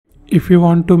if you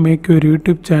want to make your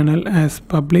YouTube channel as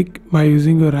public by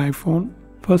using your iPhone,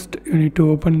 first you need to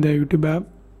open the YouTube app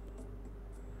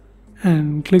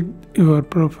and click your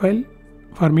profile.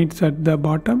 For me it's at the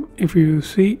bottom. If you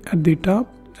see at the top,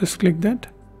 just click that.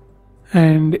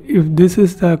 And if this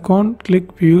is the account,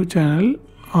 click view channel.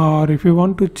 Or if you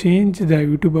want to change the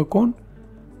YouTube account,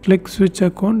 click switch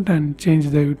account and change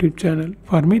the YouTube channel.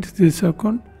 For me it's this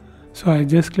account, so I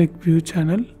just click view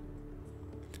channel.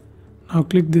 Now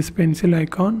click this pencil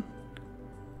icon.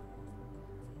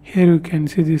 Here you can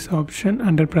see this option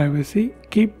under privacy,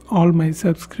 keep all my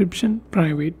subscription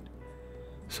private.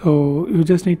 So you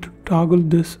just need to toggle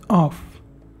this off.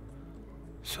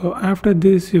 So after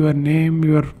this, your name,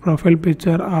 your profile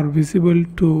picture are visible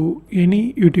to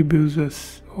any YouTube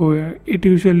users. So it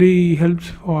usually helps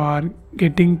for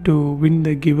getting to win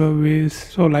the giveaways,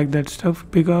 so like that stuff,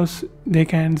 because they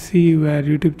can see your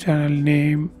YouTube channel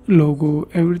name, logo,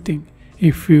 everything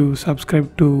if you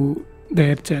subscribe to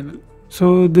their channel.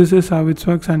 So this is how it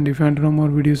works, and if you want to know more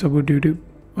videos about YouTube,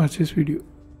 watch this video.